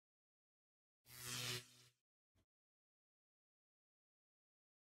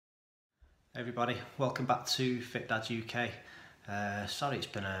Everybody, welcome back to Fit Dad UK. Sorry it's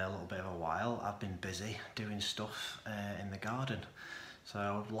been a little bit of a while. I've been busy doing stuff in the garden, so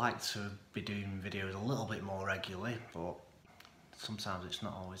I would like to be doing videos a little bit more regularly, but sometimes it's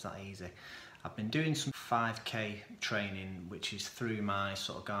not always that easy. I've been doing some 5k training, which is through my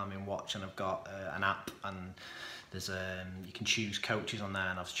sort of Garmin watch, and I've got an app, and there's you can choose coaches on there,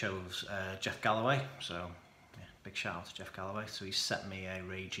 and I've chose Jeff Galloway, so yeah, big shout out to Jeff Galloway. So he's set me a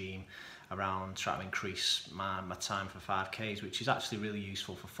regime around trying to increase my time for 5Ks, which is actually really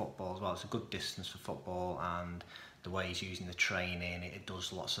useful for football as well. It's a good distance for football, and the way he's using the training, it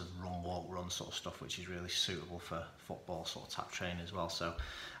does lots of run, walk, run sort of stuff, which is really suitable for football sort of tap training as well. So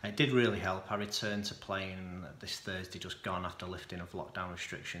it did really help. I returned to playing this Thursday just gone after lifting of lockdown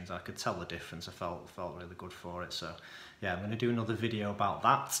restrictions. I could tell the difference. I felt really good for it. So yeah, I'm going to do another video about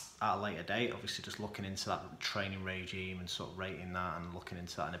that at a later date, obviously just looking into that training regime and sort of rating that and looking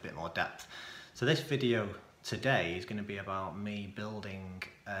into that in a bit more depth. So this video today is going to be about me building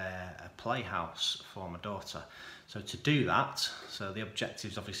a playhouse for my daughter. So to do that, so the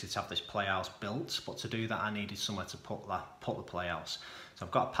objective is obviously to have this playhouse built, but to do that I needed somewhere to put the playhouse. So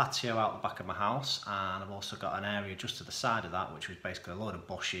I've got a patio out the back of my house, and I've also got an area just to the side of that, which was basically a load of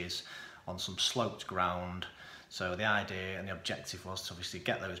bushes on some sloped ground. So the idea and the objective was to obviously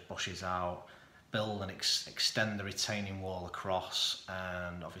get those bushes out, build and extend the retaining wall across,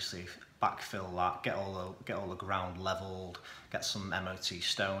 and obviously backfill that, get all the ground leveled, get some MOT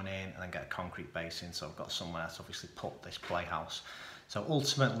stone in, and then get a concrete base in. So I've got somewhere to obviously put this playhouse. So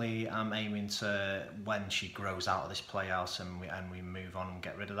ultimately I'm aiming to, when she grows out of this playhouse and we move on and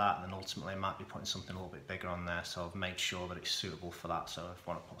get rid of that, and then ultimately I might be putting something a little bit bigger on there. So I've made sure that it's suitable for that. So if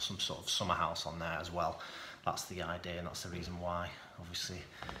I want to put some sort of summer house on there as well, that's the idea, and that's the reason why. Obviously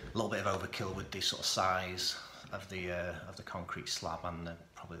a little bit of overkill with the sort of size of the concrete slab and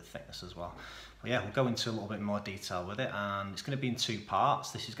probably the thickness as well. But yeah, we'll go into a little bit more detail with it, and it's going to be in two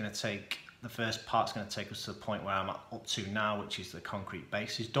parts. This is going to take, the first part's going to take us to the point where I'm up to now, which is the concrete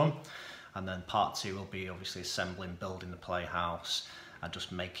base is done, and then part two will be obviously assembling, building the playhouse, and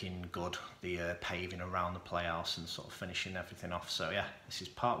just making good the paving around the playhouse and sort of finishing everything off. So yeah, this is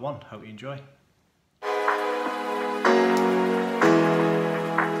part one. Hope you enjoy.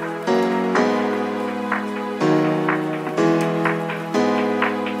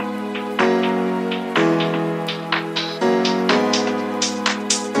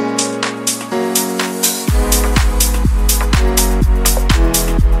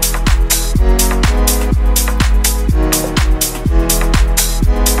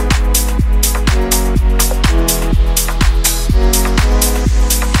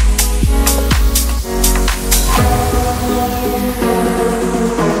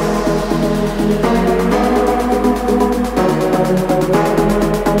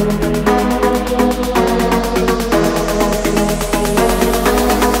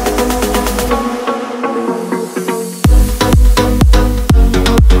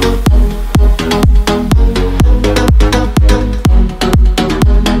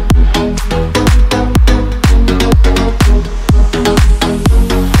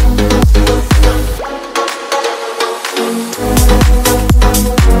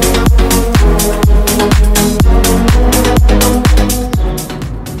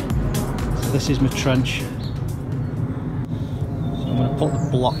 This is my trench. So I'm going to put the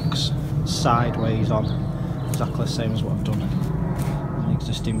blocks sideways on, exactly the same as what I've done on the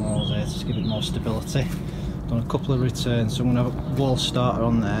existing walls there, to give it more stability. Done a couple of returns, so I'm going to have a wall starter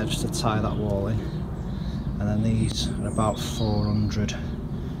on there just to tie that wall in, and then these are about 400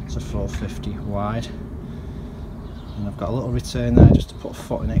 to 450 wide, and I've got a little return there just to put a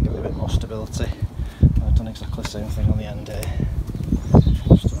foot in it, give it a bit more stability. And I've done exactly the same thing on the end here.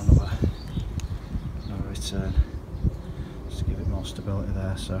 Just done another return just to give it more stability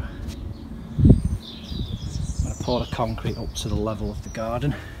there. So I'm going to pour the concrete up to the level of the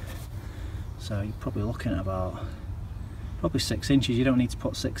garden, so you're probably looking at about 6 inches. You don't need to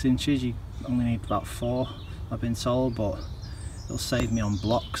put 6 inches, you only need about 4, I've been told, but it'll save me on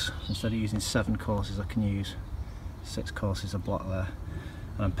blocks. Instead of using 7 courses, I can use 6 courses of block there,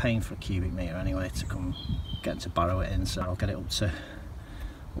 and I'm paying for a cubic metre anyway to come get to barrow it in, so I'll get it up to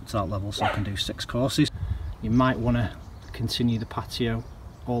that level so I can do 6 courses. You might want to continue the patio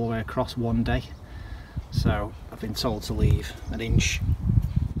all the way across one day, so I've been told to leave an inch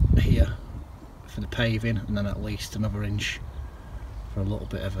here for the paving, and then at least another inch for a little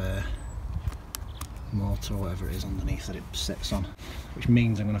bit of a mortar or whatever it is underneath that it sits on, which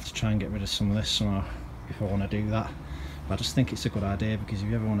means I'm going to have to try and get rid of some of this somehow if I want to do that. But I just think it's a good idea, because if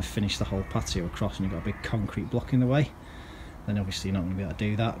you ever want to finish the whole patio across and you've got a big concrete block in the way, then obviously you're not going to be able to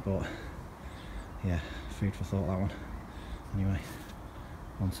do that. But yeah, food for thought, that one. Anyway,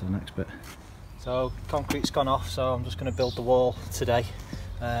 on to the next bit. So concrete's gone off, so I'm just going to build the wall today.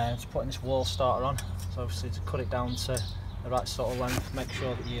 Just putting this wall starter on, so obviously to cut it down to the right sort of length, make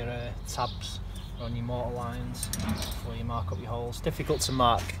sure that your tabs are on your mortar lines before you mark up your holes. Difficult to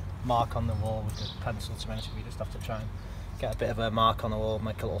mark on the wall with the pencil, to be honest with you. You just have to try and get a bit of a mark on the wall,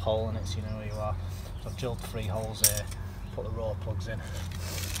 make a little hole in it so you know where you are. So I've drilled 3 holes here, put the raw plugs in.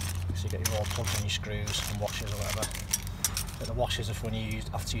 So you get your raw plugs and your screws and washers or whatever. But the washers are for when you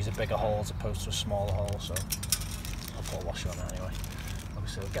have to use a bigger hole as opposed to a smaller hole, so I'll put a washer on there anyway.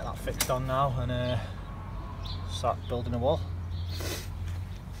 Obviously we'll get that fixed on now and start building a wall.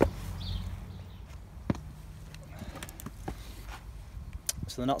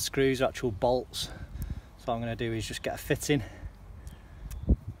 So they're not screws, they're actual bolts. So what I'm going to do is just get a fitting,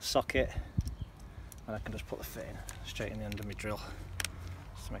 socket, and I can just put the fitting straight in the end of my drill,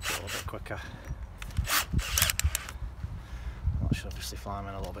 just to make it a little bit quicker. That should obviously fly in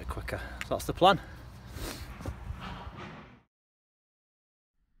a little bit quicker. So that's the plan.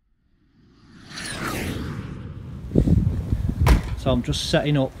 So I'm just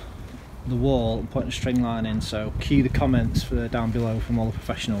setting up the wall and putting a string line in, so cue the comments down below from all the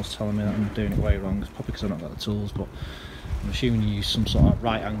professionals telling me that I'm doing it way wrong. It's probably because I've not got the tools, but I'm assuming you use some sort of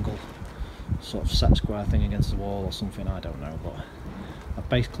right angle sort of set square thing against the wall or something, I don't know, but I've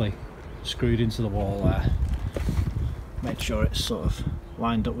basically screwed into the wall there, made sure it's sort of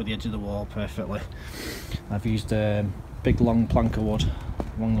lined up with the edge of the wall perfectly. I've used a big long plank of wood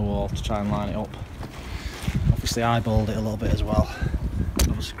along the wall to try and line it up. Obviously eyeballed it a little bit as well.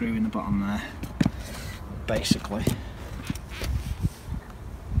 Got a screw in the bottom there. Basically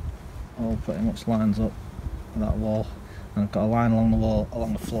all pretty much lines up with that wall, and I've got a line along the wall,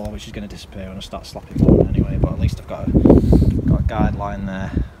 along the floor, which is going to disappear when I start slapping more anyway, but at least I've got a guideline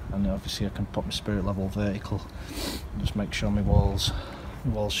there, and obviously I can put my spirit level vertical and just make sure my walls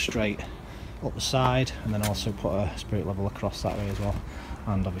straight up the side, and then also put a spirit level across that way as well,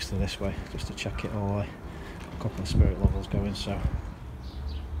 and obviously this way just to check it all the way. A couple of spirit levels going. So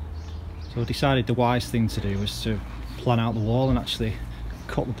I decided the wise thing to do was to plan out the wall and actually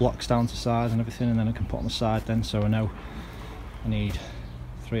cut the blocks down to size and everything, and then I can put on the side then, so I know I need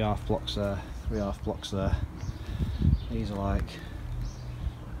 3 half blocks there, 3 half blocks there. These are like,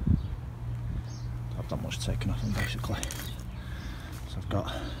 I've not much taken off them basically. So I've got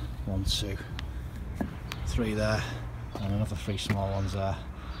 1, 2, 3 there, and another 3 small ones there,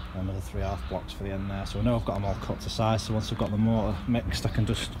 and another 3 half blocks for the end there. So I know I've got them all cut to size, so once I've got the mortar mixed I can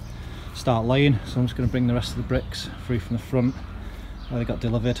just start laying. So I'm just going to bring the rest of the bricks through from the front where they got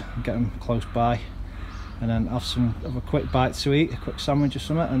delivered and get them close by, and then have a quick bite to eat, a quick sandwich or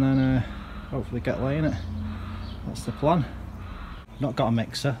something, and then hopefully get laying it. That's the plan. I've not got a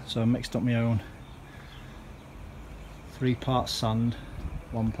mixer, so I mixed up my own 3 parts sand,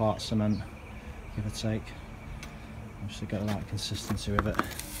 1 part cement, give or take, just to get the right consistency with it.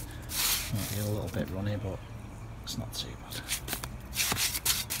 Might be a little bit runny, but it's not too bad.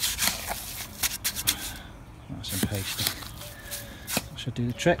 Nice and pasty. That should do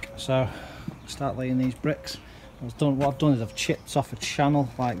the trick. So start laying these bricks. What I've done is I've chipped off a channel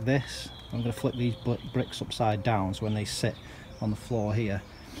like this. I'm going to flip these bricks upside down, so when they sit on the floor here,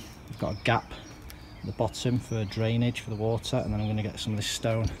 I've got a gap at the bottom for drainage for the water, and then I'm going to get some of this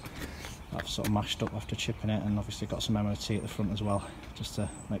stone I've sort of mashed up after chipping it, and obviously got some MOT at the front as well, just to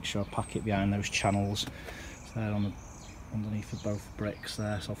make sure I pack it behind those channels. So they're underneath of both bricks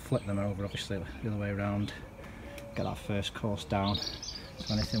there, so I'll flip them over obviously the other way around, get that first course down.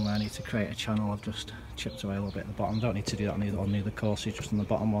 So anything where I need to create a channel I've just chipped away a little bit at the bottom. Don't need to do that on either courses, just on the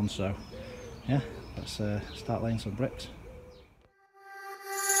bottom one. So yeah, let's start laying some bricks.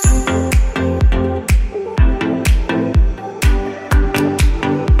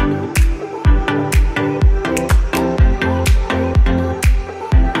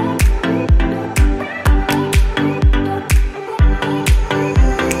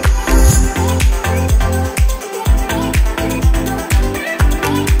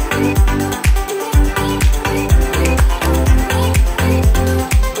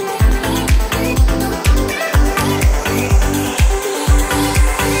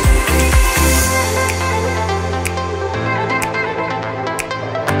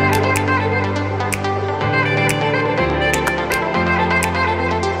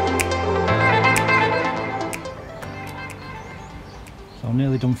 I've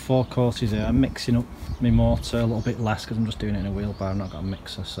nearly done 4 courses here. I'm mixing up my mortar a little bit less because I'm just doing it in a wheelbarrow. I've not got a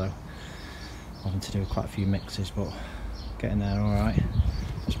mixer, so I'm having to do quite a few mixes, but getting there alright.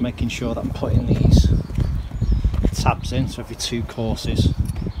 Just making sure that I'm putting these tabs in, so every 2 courses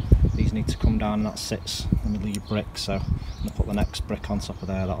these inches need to come down, and that sits in the middle of your brick. So I'm going to put the next brick on top of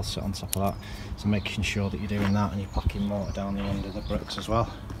there, that'll sit on top of that. So making sure that you're doing that and you're packing mortar down the end of the bricks as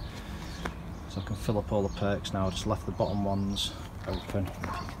well. So I can fill up all the perks now. I just left the bottom ones open, if you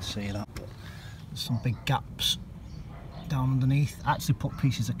can see that. But there's some big gaps down underneath. I actually put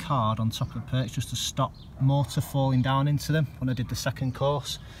pieces of card on top of the perks just to stop mortar falling down into them when I did the second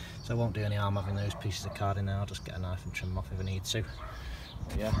course. So I won't do any harm having those pieces of card in there. I'll just get a knife and trim them off if I need to.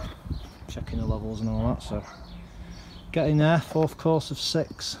 But yeah, checking the levels and all that. So getting there, 4th course of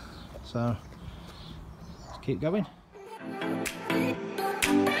 6. So let's keep going.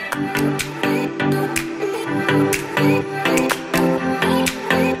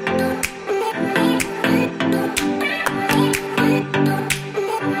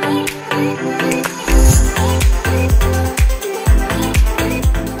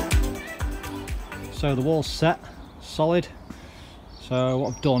 So the wall's set, solid. So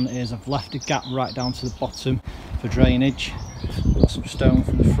what I've done is I've left a gap right down to the bottom for drainage. Got some stone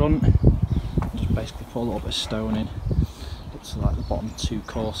from the front. Just basically put a little bit of stone in. To like the bottom 2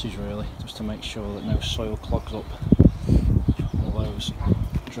 courses really, just to make sure that no soil clogs up all those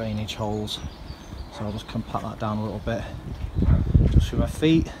drainage holes. So I'll just compact that down a little bit just with my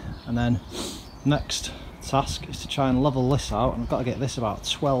feet, and then next task is to try and level this out, and I've got to get this about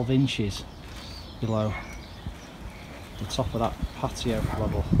 12 inches below the top of that patio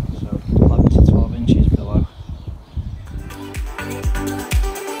level, so 11 to 12 inches below.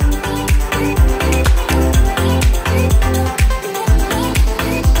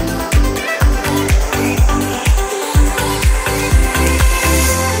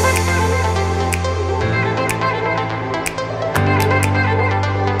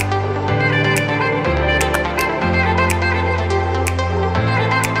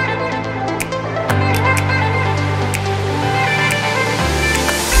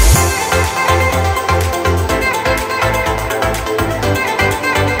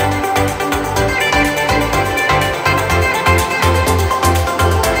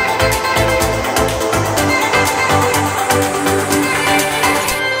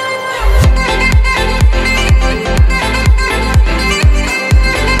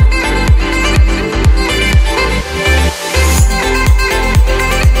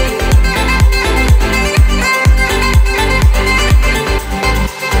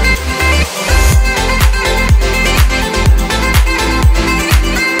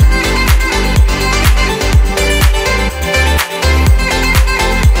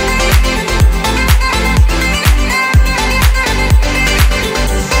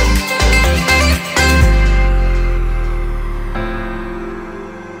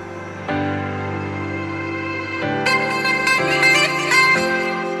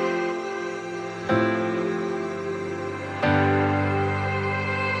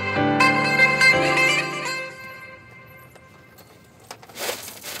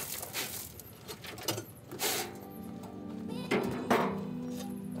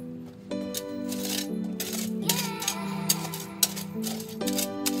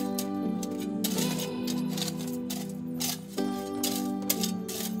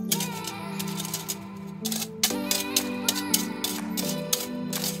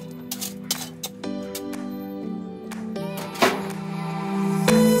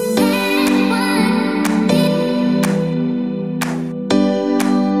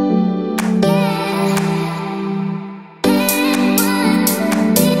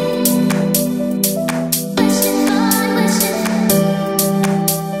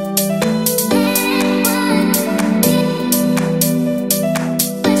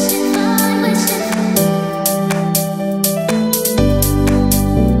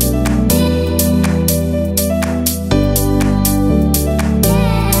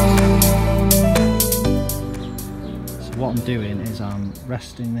 Doing is I'm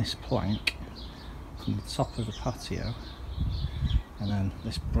resting this plank from the top of the patio, and then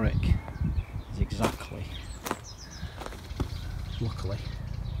this brick is luckily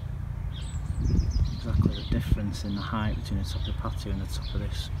exactly the difference in the height between the top of the patio and the top of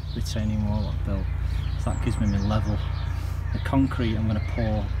this retaining wall I've built. So that gives me my level. The concrete I'm going to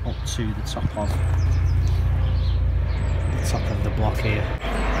pour up to the top of the block here.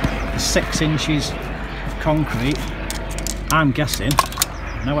 6 inches of concrete. I'm guessing,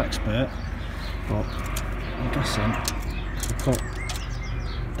 no expert, but I'm guessing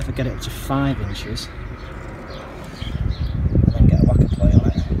if I get it up to 5 inches and then get a whacker plate on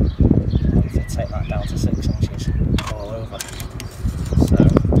it, I need to take that down to 6 inches all over. So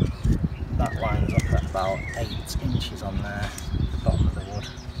that lines up at about 8 inches on there, the bottom of the wood.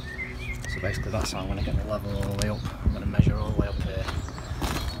 So basically that's how I'm going to get the level all the way up. I'm going to measure all the way up here.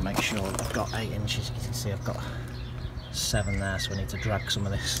 to make sure I've got 8 inches. You can see I've got 7 there, so I need to drag some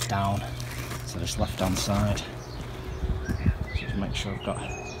of this down to this left hand side. So just make sure I've got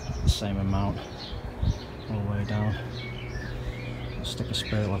the same amount all the way down. I'll stick a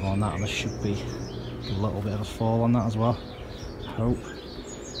spirit level on that, and there should be a little bit of a fall on that as well, I hope.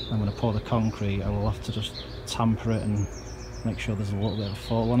 I'm going to pour the concrete. I will have to just tamper it and make sure there's a little bit of a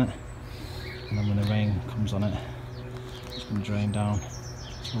fall on it, and then when the rain comes on it, it's going to drain down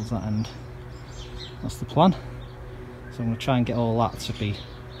towards that end. That's the plan. So I'm going to try and get all that to be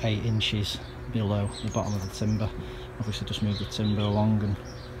 8 inches below the bottom of the timber. Obviously just move the timber along, and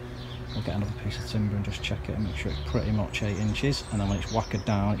I'll get another piece of timber and just check it and make sure it's pretty much 8 inches, and then when it's whackered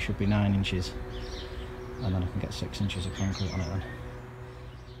down it should be 9 inches, and then I can get 6 inches of concrete on it then.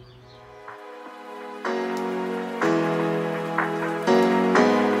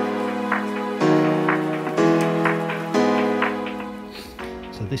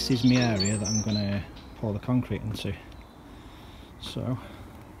 So this is my area that I'm going to pour the concrete into. So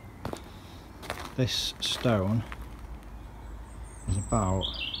this stone is about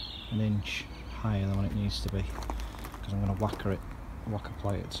 1 inch higher than what it needs to be, because I'm going to whacker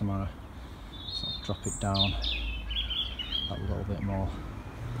plate it tomorrow. So I'll drop it down that little bit more.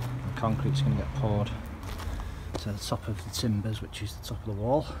 The concrete's going to get poured to the top of the timbers, which is the top of the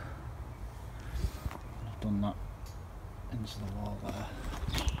wall. I've done that into the wall there.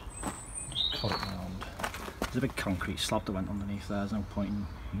 Just cut it round. There's a big concrete slab that went underneath there. There's no point in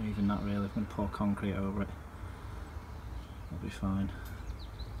moving that really. I'm going to pour concrete over it. It'll be fine.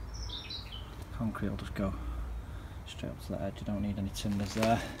 Concrete will just go straight up to the edge. You don't need any timbers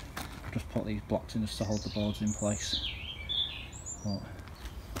there. I've just put these blocks in just to hold the boards in place. But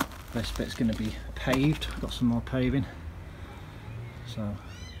this bit's going to be paved. I've got some more paving. So I'm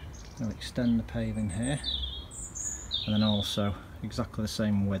going to extend the paving here. And then also exactly the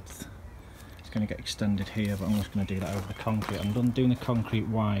same width. It's going to get extended here, but I'm just going to do that over the concrete. I'm done doing the concrete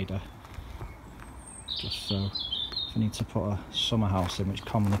wider, just so if I need to put a summer house in, which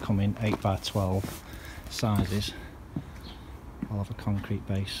commonly come in 8x12 sizes, I'll have a concrete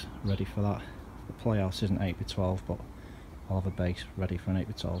base ready for that. The playhouse isn't 8x12, but I'll have a base ready for an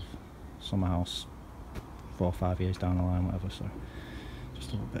 8x12 summer house 4 or 5 years down the line, whatever. So just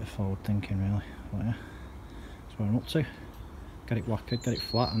a little bit of forward thinking really. But yeah, that's where I'm up to. Get it whackered, get it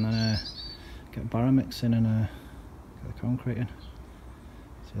flat, and then get barrow mix in and get the concrete in.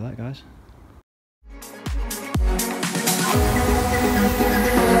 See you later, guys.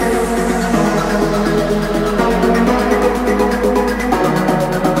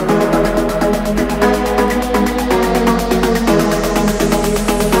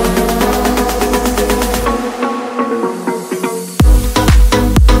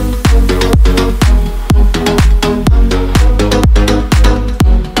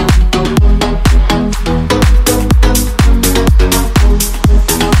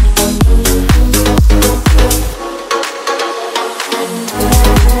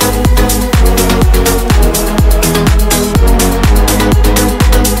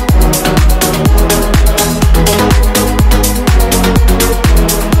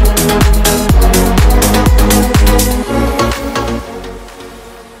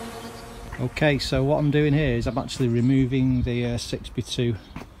 Okay, so what I'm doing here is I'm actually removing the 6x2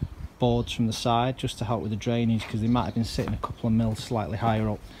 boards from the side just to help with the drainage, because they might have been sitting a couple of mils slightly higher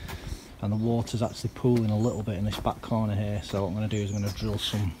up and the water's actually pooling a little bit in this back corner here. So what I'm going to do is I'm going to drill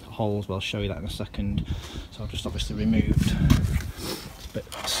some holes, but I'll show you that in a second. So I've just obviously removed, it's a bit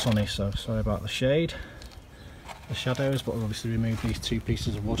sunny so sorry about the shade, the shadows, but I've obviously removed these 2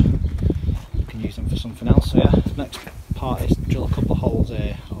 pieces of wood. You can use them for something else. So yeah, next part is drill a couple of holes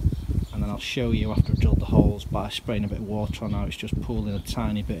here, and then I'll show you after I've drilled the holes by spraying a bit of water on. Now it's just pooling a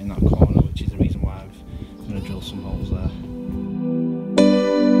tiny bit in that corner, which is the reason why I'm going to drill some holes there.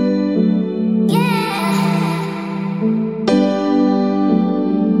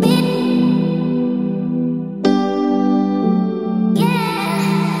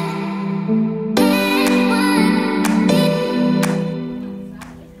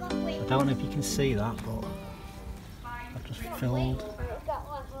 I don't know if you can see that, but I've just filled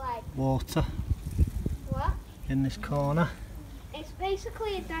water in this corner. It's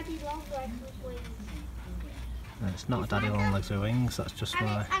basically a daddy long legs with wings. No, it's not a daddy long legs with wings, that's just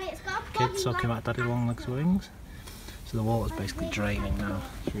my kids talking about daddy long legs with wings. So the water's basically draining now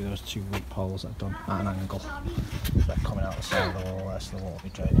through those 2 wood poles that I've done at an angle. So they're coming out the side of the wall there, so the water will be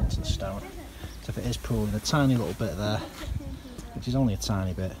draining into the stone. So if it is pooling a tiny little bit there, which is only a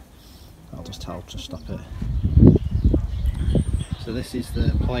tiny bit, that'll just help to stop it. So this is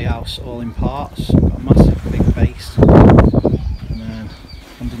the playhouse all in parts. Got a massive big base, and then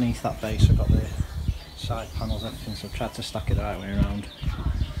underneath that base I've got the side panels, everything, so I've tried to stack it the right way around.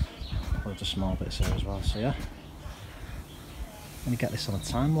 Loads of small bits here as well, so yeah. I'm going to get this on a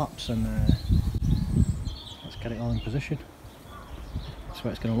time lapse and let's get it all in position. That's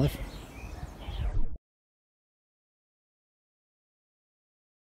where it's going to live.